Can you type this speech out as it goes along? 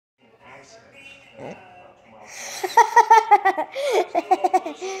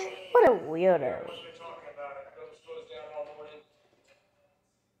What a weirdo.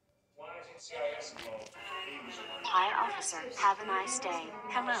 Hi, officer. Have a nice day.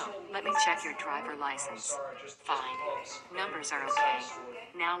 Hello. Let me check your driver license. Fine. Numbers are okay.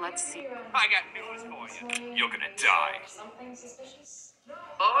 Now let's see. I got news for you. You're gonna die.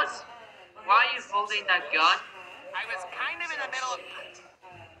 Boss, why are you holding that gun? I was kind of in the middle of...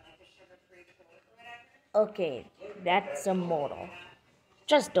 Okay, that's a mortal.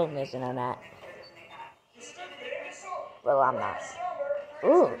 Just don't listen to that. Well, I'm not.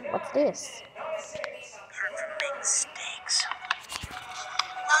 Ooh, what's this? Mistakes.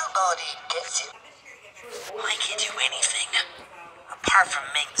 Nobody gets it. I can do anything apart from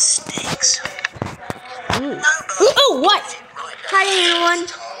make mistakes. Oh, what? Hi, everyone.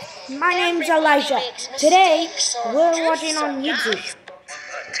 My name's Elijah. Today, we're watching on YouTube.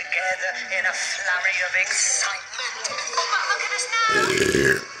 Put together in a flurry of excitement.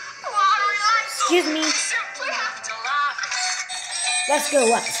 Excuse me. Simply have to laugh. Let's go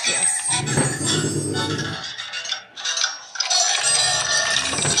watch this.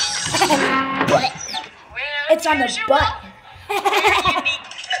 What? It's on the butt.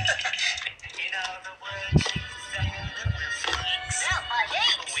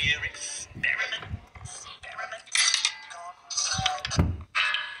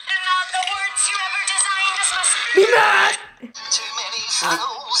 Be mad. Too many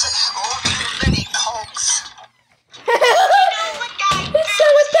souls or too many cogs. It's so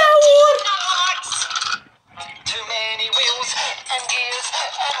power. Too many wheels and gears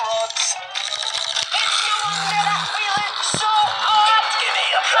and rods. It's no wonder that we look so odd. Give me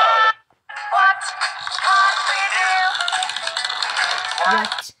a phone. What can't we do?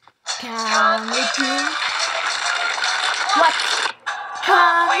 What can we do? What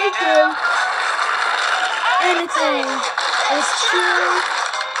can we do? Anything is true.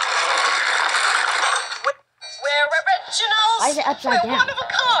 We're originals. Why is it upside We're down? one of a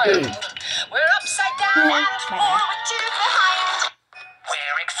kind. We're upside down and forward to behind.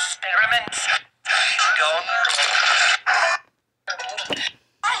 We're experiments gone wrong.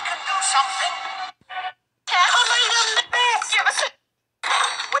 I can do something. Give us a...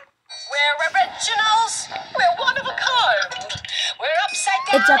 We're originals. We're one of a kind. We're upside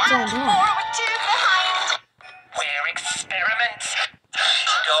down It's upside and down. forward to behind. We're experiments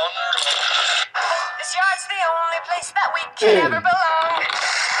gone wrong. This yard's the only place that we can ever belong.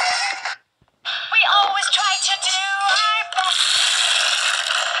 We always try to do our best.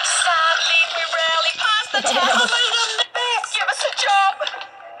 Sadly, we rarely pass the test. Give us a job.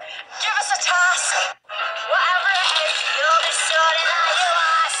 Give us a task. Whatever it is, you'll be sorry that you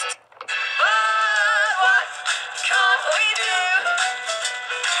asked. But what can't we do?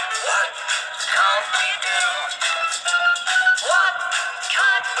 What can't we do? What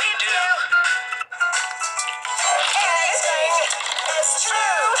can't we do? Anything is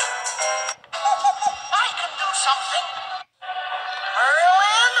true. I can do something.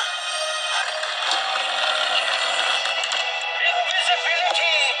 Merlin?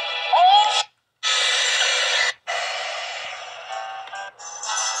 Invisibility. Oh!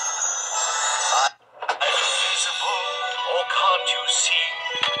 Invisible, or can't you see?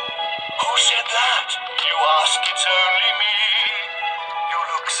 Who said that? You ask, it's only me. You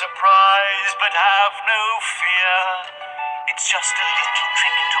look surprised, but have no fear. It's just a little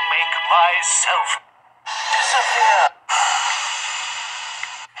trick to make myself disappear.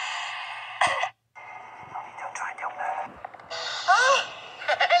 Don't try and tell me. Oh,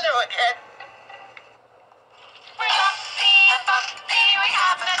 hello again. We're lumpy and bumpy, we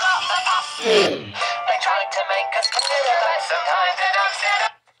haven't got the pop. They tried to make us consider, but sometimes it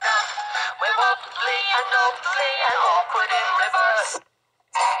upset us. We're wobbly and knobbly and awkward in reverse.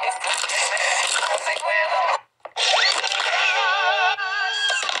 If I think we're the...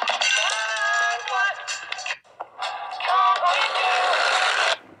 What can't we do?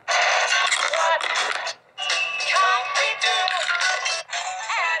 What can't we do?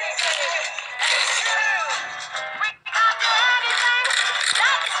 Anything is true. We can't do anything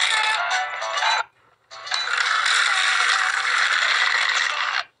that's true.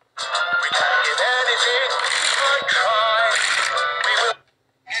 We can't give anything I try. We will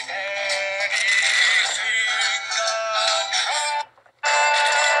give anything a try.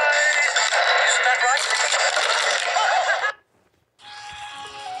 Isn't that right?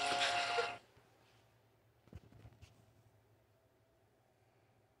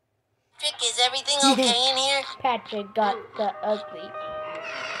 Rick, is everything okay in here? Patrick got the ugly.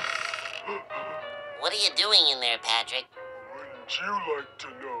 What are you doing in there, Patrick? Wouldn't you like to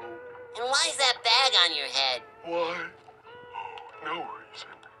know? And why why is that bag on your head? Why? Oh, no reason.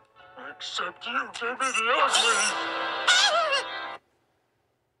 Except you gave me the ugly.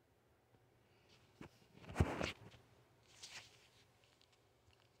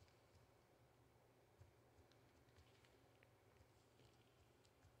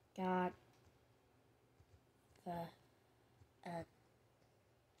 Got the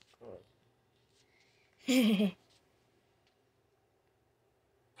good.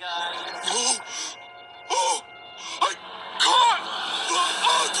 Oh, oh, I caught the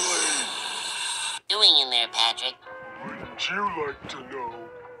ugly. Doing in there, Patrick? Wouldn't you like to know?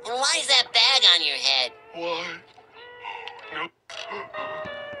 And why is that bag on your head? Why? No.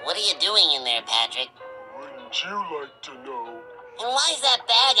 What are you doing in there, Patrick? Wouldn't you like to know? And why is that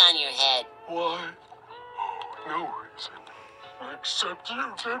bag on your head? Why? No reason. Except you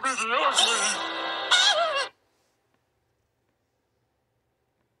gave me the ugly.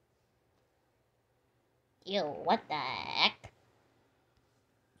 Ew, what the heck?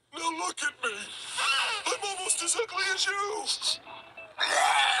 Now look at me. I'm almost as ugly as you.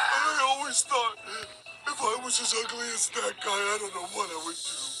 I always thought if I was as ugly as that guy, I don't know what I would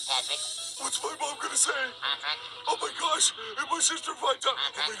do. Patrick? What's my mom gonna say? Patrick? Oh my gosh, if my sister finds out.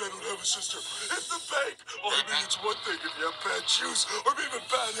 Oh wait, I don't have a sister. It's the bank. Oh, I mean, it's one thing if you have bad shoes or even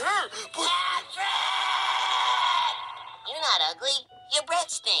bad hair, but... Patrick! You're not ugly. Your breath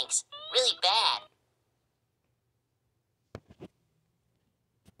stinks. Really bad.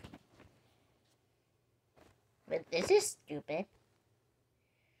 But this is stupid.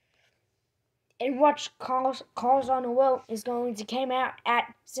 And watch Calls on the Wheel is going to come out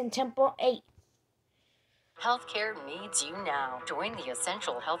at September 8th. Healthcare needs you now. Join the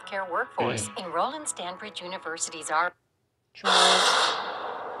essential healthcare workforce. Enroll in Stanbridge University's R.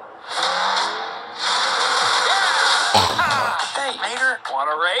 Hey, Mater, want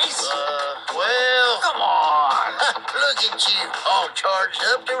a race? Well, Come on. look at you, all charged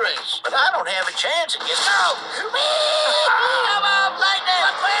up to race. But I don't have a chance against... No! Come on, Lightning!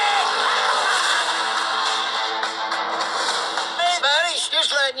 Hey, buddy,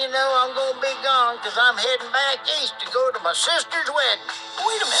 just letting you know I'm gonna be gone because I'm heading back east to go to my sister's wedding.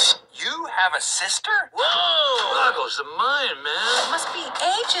 Wait a minute. You have a sister? Whoa! Boggles the mind, man. It must be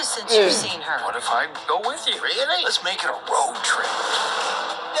ages since you've seen her. What if I go with you? Really? Let's make it a road trip.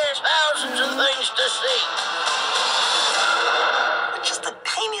 There's thousands of things to see. But just the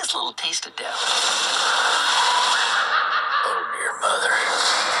tiniest little taste of death. Oh, dear mother.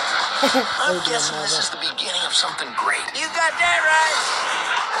 I'm guessing this is the beginning of something great. You got that right.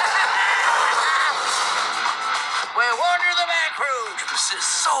 We're Wander the Back Road. This is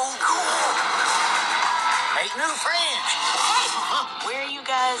so cool. Make new friends. Where are you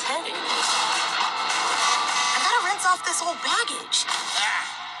guys headed? I gotta rinse off this old baggage.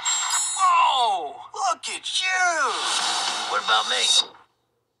 Whoa! Look at you! What about me?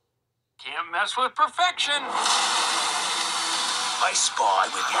 Can't mess with perfection. I spy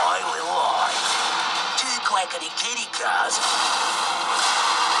with my little eye. Two quackity kitty cars.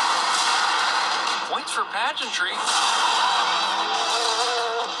 Points for pageantry.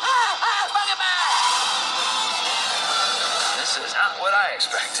 This is not what I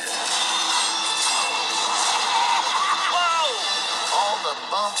expected. Whoa! All the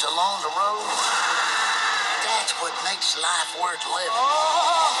bumps along the road. That's what makes life worth living.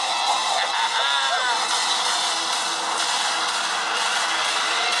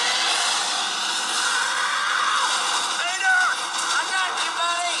 Peter! I got you,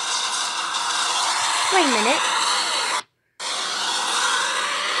 buddy! Wait a minute.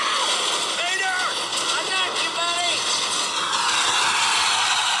 Peter! I got you, buddy!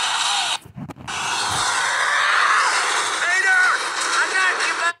 Peter! I got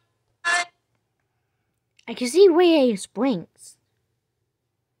you, buddy! I can see where he blinks.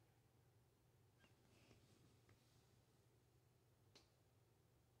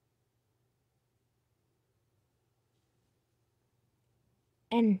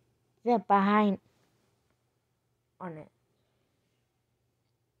 And the behind on it.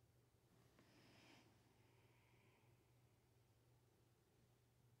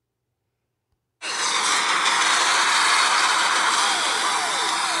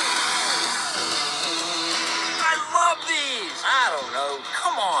 I love these. I don't know.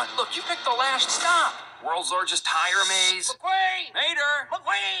 Come on. Look, you picked the last stop. World's largest tire maze. McQueen! Mater.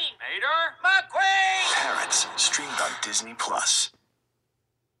 McQueen! Mater. McQueen! Parents, streamed on Disney+.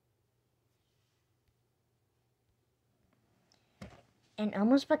 And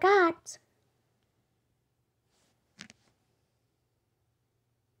almost forgot.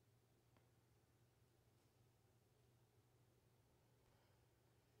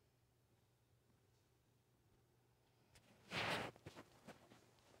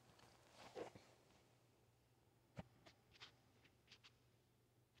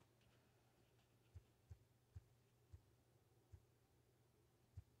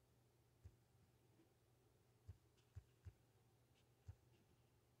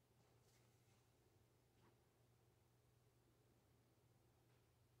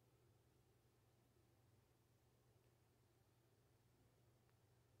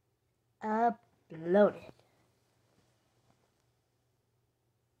 uploaded.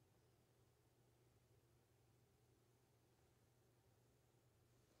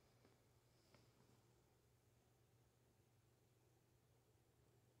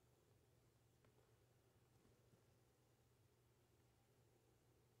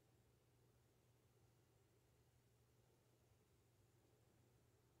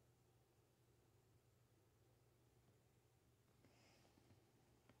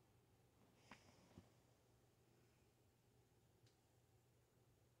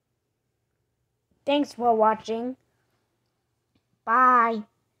 Thanks for watching. Bye.